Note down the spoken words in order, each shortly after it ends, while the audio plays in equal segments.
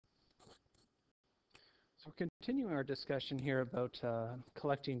So we're continuing our discussion here about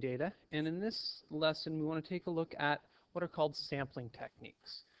collecting data, and in this lesson we want to take a look at what are called sampling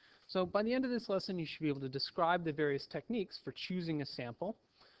techniques. So by the end of this lesson you should be able to describe the various techniques for choosing a sample,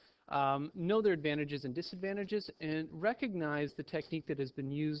 know their advantages and disadvantages, and recognize the technique that has been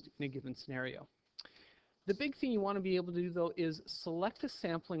used in a given scenario. The big thing you want to be able to do, though, is select a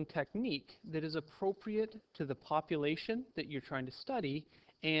sampling technique that is appropriate to the population that you're trying to study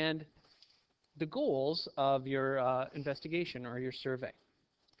and the goals of your investigation or your survey.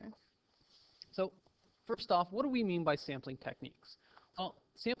 Okay? So first off, what do we mean by sampling techniques? Well,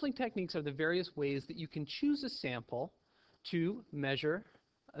 sampling techniques are the various ways that you can choose a sample to measure,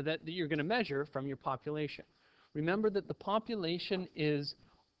 that you're going to measure from your population. Remember that the population is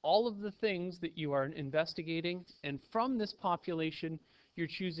all of the things that you are investigating, and from this population you're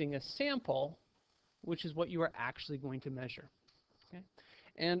choosing a sample, which is what you are actually going to measure. Okay?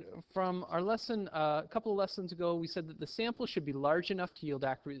 And from our lesson, a couple of lessons ago, we said that the sample should be large enough to yield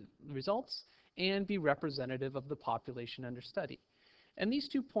accurate results and be representative of the population under study. And these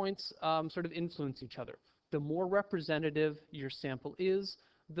 2 points sort of influence each other. The more representative your sample is,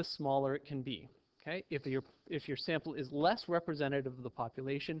 the smaller it can be. Okay? If your sample is less representative of the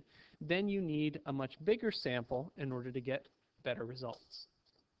population, then you need a much bigger sample in order to get better results.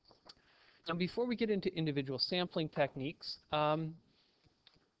 Now, before we get into individual sampling techniques,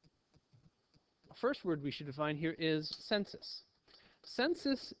 first word we should define here is census.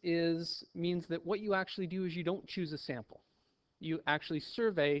 Census means that what you actually do is you don't choose a sample. You actually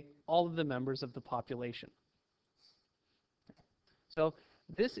survey all of the members of the population. So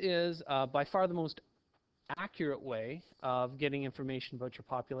this is by far the most accurate way of getting information about your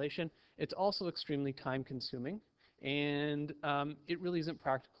population. It's also extremely time consuming, and it really isn't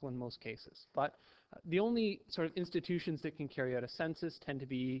practical in most cases. But the only sort of institutions that can carry out a census tend to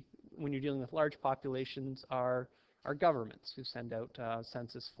be, when you're dealing with large populations, are governments who send out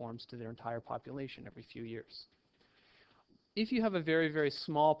census forms to their entire population every few years. If you have a very, very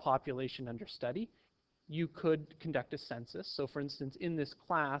small population under study, you could conduct a census. So for instance, in this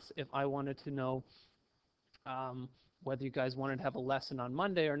class, if I wanted to know whether you guys wanted to have a lesson on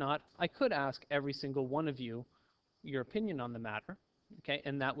Monday or not, I could ask every single one of you your opinion on the matter, okay,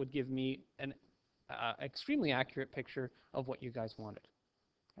 and that would give me an extremely accurate picture of what you guys wanted.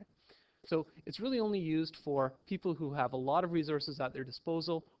 Okay? So it's really only used for people who have a lot of resources at their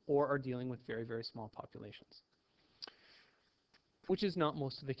disposal or are dealing with very, very small populations, which is not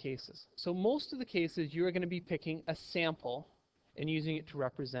most of the cases. So most of the cases you're going to be picking a sample and using it to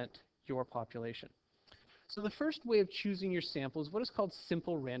represent your population. So the first way of choosing your sample is what is called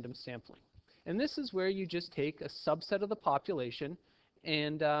simple random sampling. And this is where you just take a subset of the population,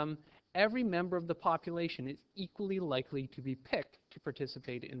 and every member of the population is equally likely to be picked to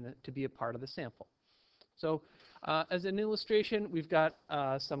participate to be a part of the sample. So as an illustration, we've got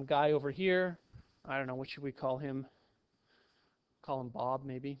some guy over here. I don't know, what should we call him? Call him Bob,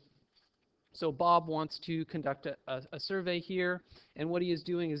 maybe. So Bob wants to conduct a survey here, and what he is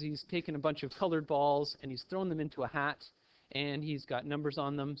doing is he's taken a bunch of colored balls and he's thrown them into a hat, and he's got numbers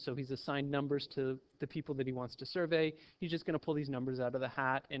on them, so he's assigned numbers to the people that he wants to survey. He's just going to pull these numbers out of the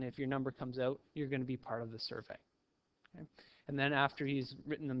hat, and if your number comes out, you're going to be part of the survey. Okay? And then after he's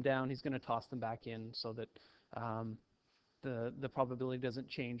written them down, he's going to toss them back in so that the probability doesn't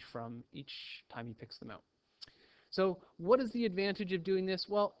change from each time he picks them out. So what is the advantage of doing this?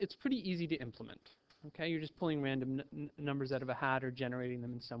 Well, it's pretty easy to implement. Okay, you're just pulling random numbers out of a hat or generating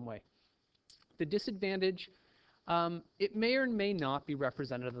them in some way. The disadvantage, it may or may not be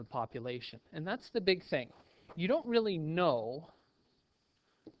representative of the population, and that's the big thing. You don't really know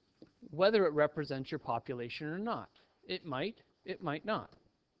whether it represents your population or not. It might not,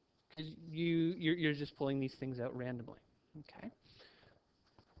 because you're just pulling these things out randomly. Okay.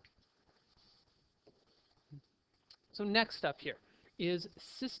 So next up here is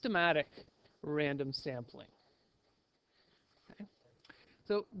systematic random sampling. Okay.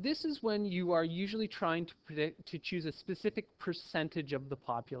 So this is when you are usually trying to choose a specific percentage of the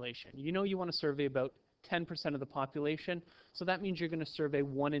population. You know you want to survey about 10% of the population, so that means you're going to survey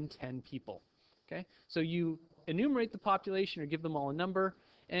 1 in 10 people. Okay. So you enumerate the population or give them all a number,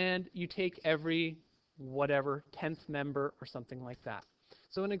 and you take every whatever 10th member or something like that.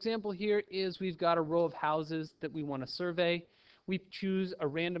 So an example here is we've got a row of houses that we want to survey. We choose a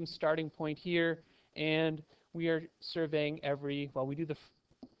random starting point here, and we are surveying we do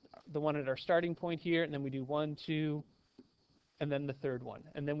the one at our starting point here, and then we do 1, 2, and then the third one.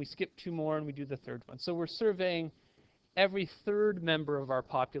 And then we skip 2 more and we do the third one. So we're surveying every third member of our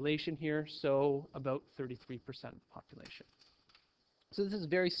population here, so about 33% of the population. So this is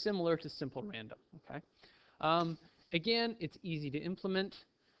very similar to simple random. Okay. Again, it's easy to implement.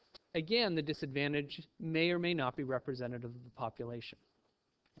 Again, the disadvantage may or may not be representative of the population.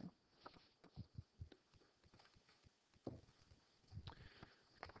 Okay.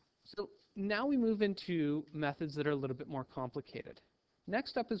 So now we move into methods that are a little bit more complicated.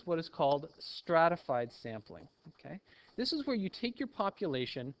 Next up is what is called stratified sampling. Okay? This is where you take your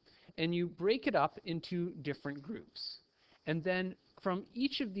population and you break it up into different groups. And then from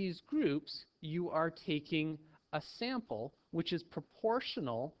each of these groups, you are taking a sample which is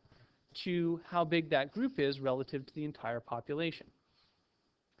proportional to how big that group is relative to the entire population.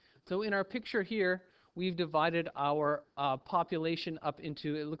 So in our picture here, we've divided our population up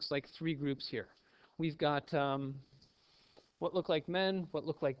into, it looks like 3 groups here. We've got what look like men, what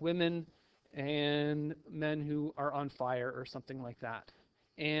look like women, and men who are on fire or something like that.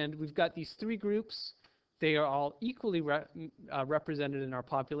 And we've got these 3 groups. They are all equally represented in our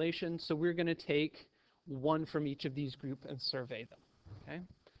population, so we're going to take one from each of these groups and survey them. Okay?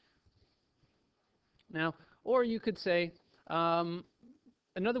 Now, or you could say,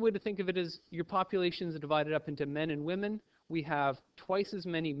 another way to think of it is your population is divided up into men and women. We have twice as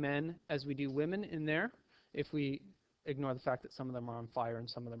many men as we do women in there, if we ignore the fact that some of them are on fire and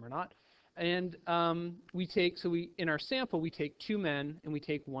some of them are not. And in our sample, we take 2 men and we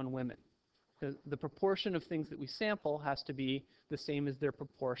take 1 woman. The proportion of things that we sample has to be the same as their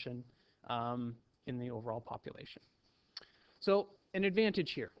proportion in the overall population. So an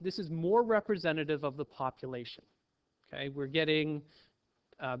advantage here. This is more representative of the population. Okay, we're getting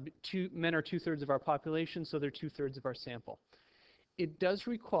men are 2/3 of our population, so they're 2/3 of our sample. It does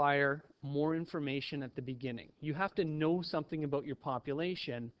require more information at the beginning. You have to know something about your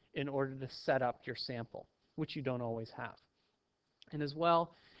population in order to set up your sample, which you don't always have. And as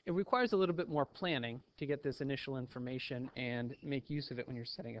well, it requires a little bit more planning to get this initial information and make use of it when you're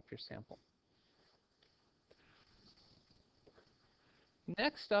setting up your sample.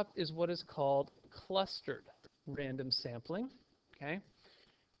 Next up is what is called clustered random sampling. Okay,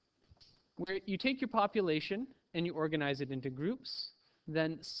 where you take your population and you organize it into groups,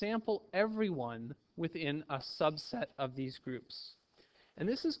 then sample everyone within a subset of these groups. And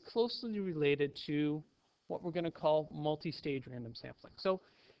this is closely related to what we're going to call multi-stage random sampling. So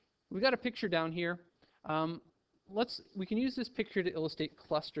we've got a picture down here. We can use this picture to illustrate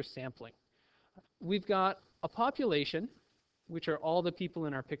cluster sampling. We've got a population, which are all the people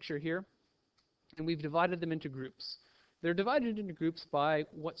in our picture here, and we've divided them into groups. They're divided into groups by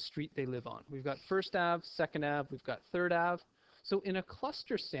what street they live on. We've got 1st Ave, 2nd Ave, we've got 3rd Ave. So in a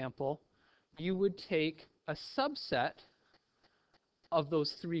cluster sample, you would take a subset of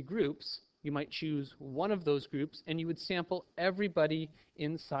those 3 groups. You might choose one of those groups, and you would sample everybody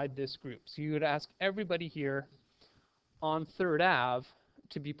inside this group. So you would ask everybody here on 3rd Ave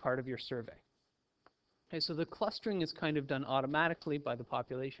to be part of your survey. Okay, so the clustering is kind of done automatically by the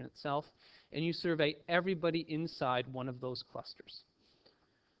population itself, and you survey everybody inside one of those clusters.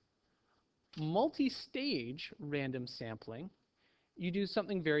 Multi-stage random sampling, you do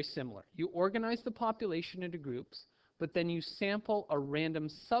something very similar. You organize the population into groups, but then you sample a random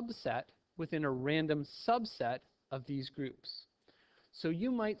subset within a random subset of these groups. So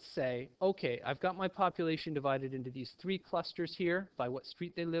you might say, okay, I've got my population divided into these 3 clusters here by what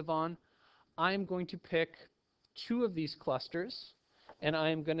street they live on. I'm going to pick 2 of these clusters, and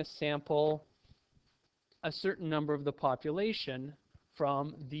I'm going to sample a certain number of the population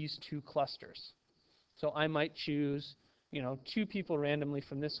from these 2 clusters. So I might choose, 2 people randomly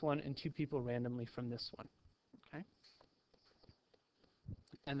from this one and 2 people randomly from this one. Okay?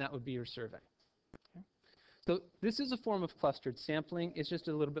 And that would be your survey. Okay? So this is a form of clustered sampling. It's just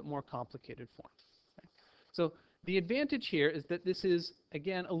a little bit more complicated form. Okay? So the advantage here is that this is,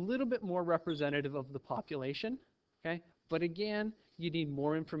 again, a little bit more representative of the population. Okay? But again, you need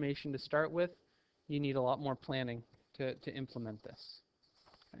more information to start with. You need a lot more planning to implement this.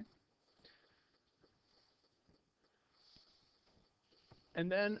 Okay?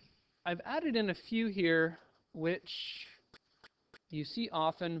 And then I've added in a few here which you see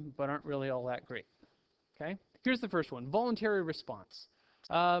often but aren't really all that great. Okay? Here's the first one, voluntary response.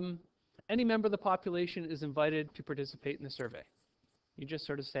 Any member of the population is invited to participate in the survey. You just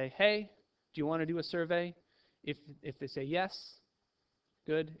sort of say, hey, do you want to do a survey? If they say yes,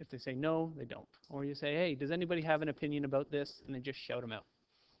 good. If they say no, they don't. Or you say, hey, does anybody have an opinion about this? And then just shout them out.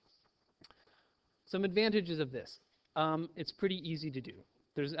 Some advantages of this. It's pretty easy to do.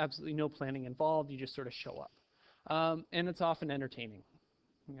 There's absolutely no planning involved. You just sort of show up. And it's often entertaining.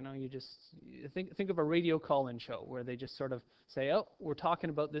 You just think of a radio call-in show where they just sort of say, oh, we're talking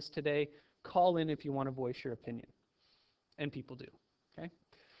about this today. Call in if you want to voice your opinion. And people do. Okay.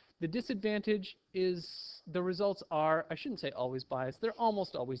 The disadvantage is the results are, I shouldn't say always biased, they're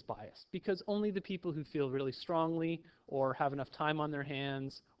almost always biased because only the people who feel really strongly or have enough time on their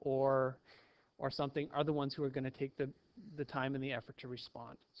hands or something are the ones who are going to take the time and the effort to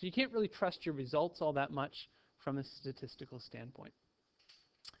respond. So you can't really trust your results all that much from a statistical standpoint.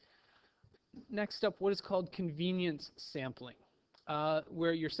 Next up, what is called convenience sampling,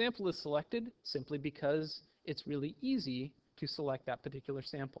 where your sample is selected simply because it's really easy to select that particular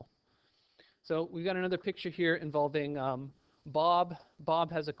sample. So we've got another picture here involving Bob.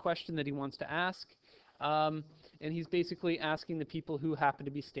 Bob has a question that he wants to ask, and he's basically asking the people who happen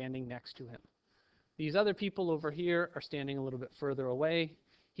to be standing next to him. These other people over here are standing a little bit further away.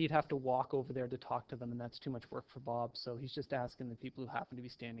 He'd have to walk over there to talk to them, and that's too much work for Bob, so he's just asking the people who happen to be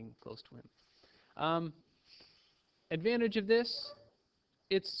standing close to him. Advantage of this,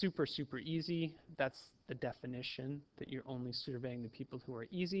 it's super, super easy. That's the definition, that you're only surveying the people who are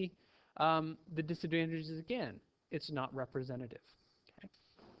easy. The disadvantage is, again, it's not representative. Okay?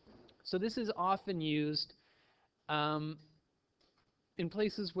 So this is often used in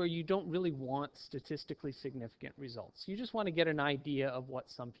places where you don't really want statistically significant results. You just want to get an idea of what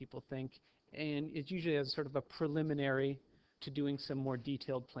some people think, and it's usually as sort of a preliminary to doing some more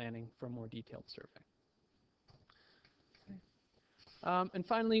detailed planning for a more detailed survey. And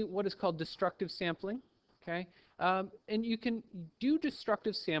finally, what is called destructive sampling. Okay, and you can do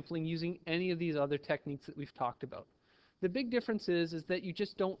destructive sampling using any of these other techniques that we've talked about. The big difference is that you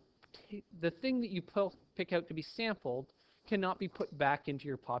just don't the thing that you pick out to be sampled cannot be put back into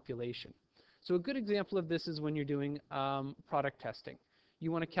your population. So a good example of this is when you're doing product testing.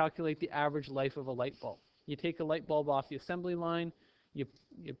 You want to calculate the average life of a light bulb. You take a light bulb off the assembly line, you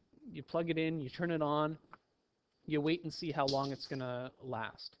plug it in, you turn it on, you wait and see how long it's going to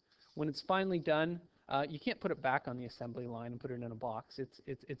last. When it's finally done, you can't put it back on the assembly line and put it in a box.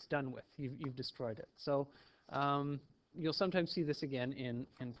 It's done with. You've destroyed it. So you'll sometimes see this again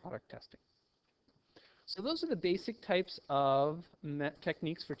in product testing. So those are the basic types of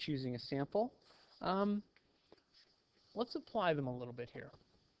techniques for choosing a sample. Let's apply them a little bit here.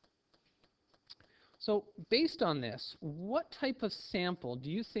 So based on this, what type of sample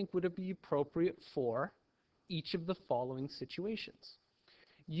do you think would be appropriate for each of the following situations?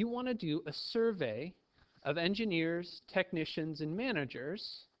 You want to do a survey of engineers, technicians, and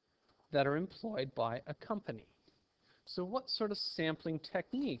managers that are employed by a company. So what sort of sampling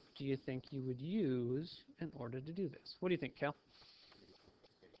technique do you think you would use in order to do this? What do you think, Cal?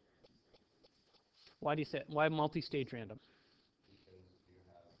 Why do you say it? Why multi-stage random?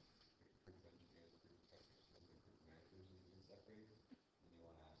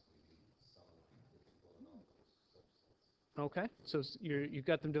 Okay, so you've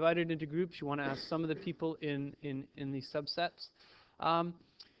got them divided into groups. You want to ask some of the people in these subsets.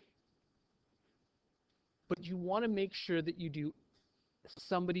 But you want to make sure that you do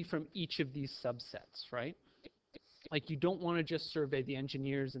somebody from each of these subsets, right? Like you don't want to just survey the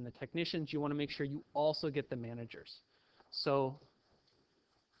engineers and the technicians. You want to make sure you also get the managers. So,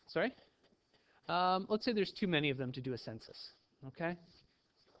 sorry? Let's say there's too many of them to do a census, okay?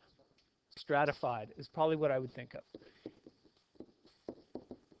 Stratified is probably what I would think of.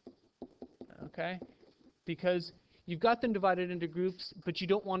 Okay? Because you've got them divided into groups, but you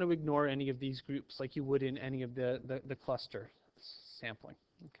don't want to ignore any of these groups like you would in any of the cluster sampling.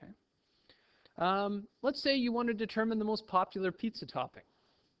 Okay. Let's say you want to determine the most popular pizza topping.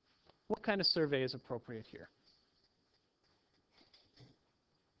 What kind of survey is appropriate here?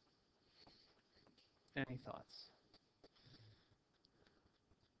 Any thoughts?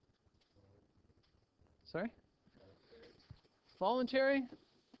 Sorry? Voluntary?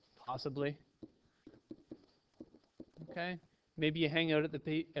 Possibly. Okay. Maybe you hang out at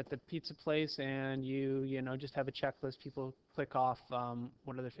the pizza place and you know just have a checklist. People click off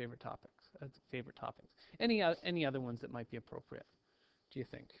what are their favorite topics, toppings. Any other ones that might be appropriate? Do you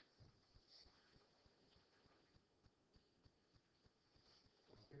think?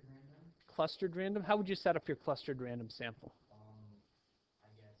 Clustered random. How would you set up your clustered random sample? I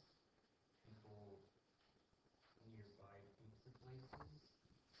guess people nearby pizza places.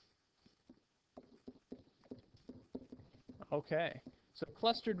 Okay. So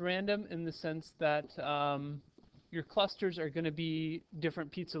clustered random in the sense that your clusters are going to be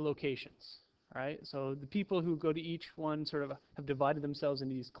different pizza locations, right? So the people who go to each one sort of have divided themselves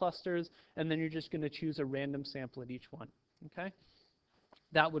into these clusters, and then you're just going to choose a random sample at each one, okay?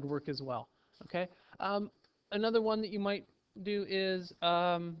 That would work as well, okay? Another one that you might do is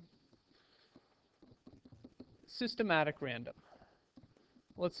systematic random.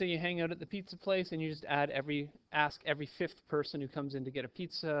 let's say you hang out at the pizza place and you just ask every fifth person who comes in to get a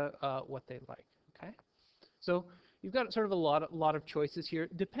pizza what they like. Okay, so you've got sort of a lot of choices here,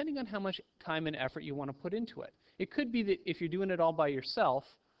 depending on how much time and effort you want to put into it. It could be that if you're doing it all by yourself,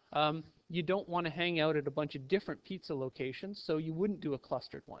 you don't want to hang out at a bunch of different pizza locations, so you wouldn't do a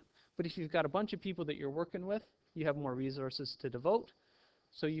clustered one. But if you've got a bunch of people that you're working with, you have more resources to devote,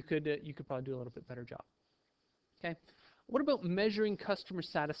 so you could probably do a little bit better job. Okay. What about measuring customer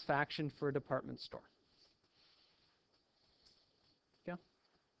satisfaction for a department store? Yeah.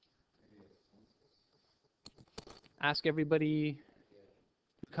 Ask everybody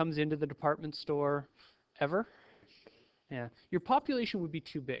who comes into the department store ever. Yeah. Your population would be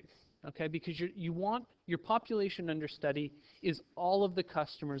too big, okay? Because you want your population under study is all of the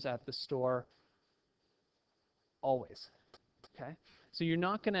customers at the store always, okay? So you're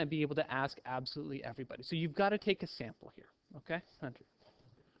not going to be able to ask absolutely everybody. So you've got to take a sample here, okay?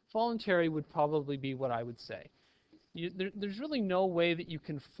 Voluntary would probably be what I would say. There's really no way that you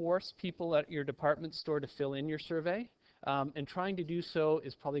can force people at your department store to fill in your survey, and trying to do so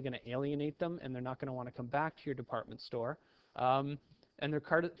is probably going to alienate them, and they're not going to want to come back to your department store. And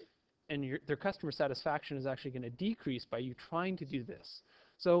their customer satisfaction is actually going to decrease by you trying to do this.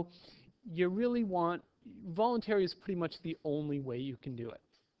 So you really want, voluntary is pretty much the only way you can do it.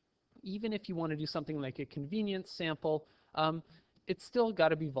 Even if you want to do something like a convenience sample, it's still got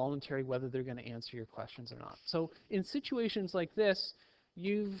to be voluntary whether they're going to answer your questions or not. So in situations like this,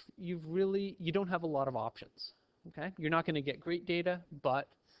 you don't have a lot of options. Okay, you're not going to get great data, but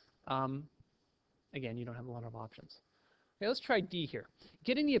again, you don't have a lot of options. Okay, let's try D here.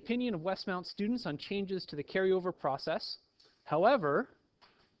 Getting the opinion of Westmount students on changes to the carryover process. However,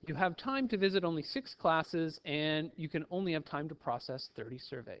 you have time to visit only 6 classes, and you can only have time to process 30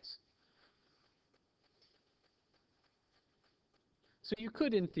 surveys. So you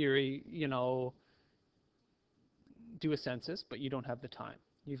could, in theory, do a census, but you don't have the time.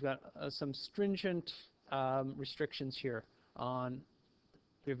 You've got some stringent restrictions here on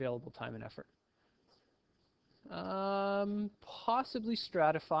the available time and effort. Possibly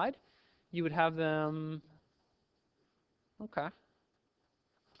stratified. You would have them, okay.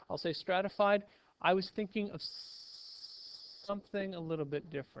 I'll say stratified. I was thinking of something a little bit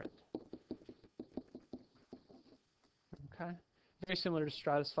different. Okay. Very similar to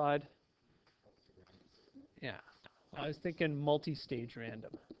stratified. Yeah. I was thinking multi-stage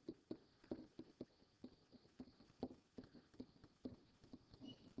random.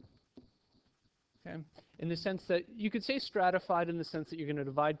 Okay. In the sense that you could say stratified in the sense that you're going to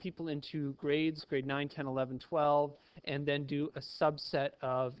divide people into grades, grade 9, 10, 11, 12, and then do a subset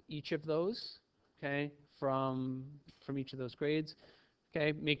of each of those, okay, from each of those grades,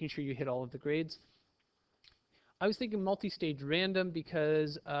 okay, making sure you hit all of the grades. I was thinking multi-stage random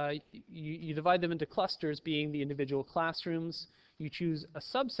because you divide them into clusters being the individual classrooms. You choose a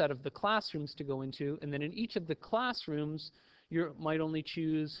subset of the classrooms to go into, and then in each of the classrooms, you might only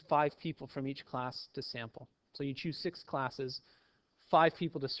choose 5 people from each class to sample. So you choose 6 classes, 5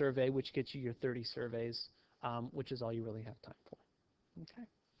 people to survey, which gets you your 30 surveys, which is all you really have time for. Okay.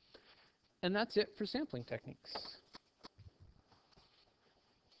 And that's it for sampling techniques.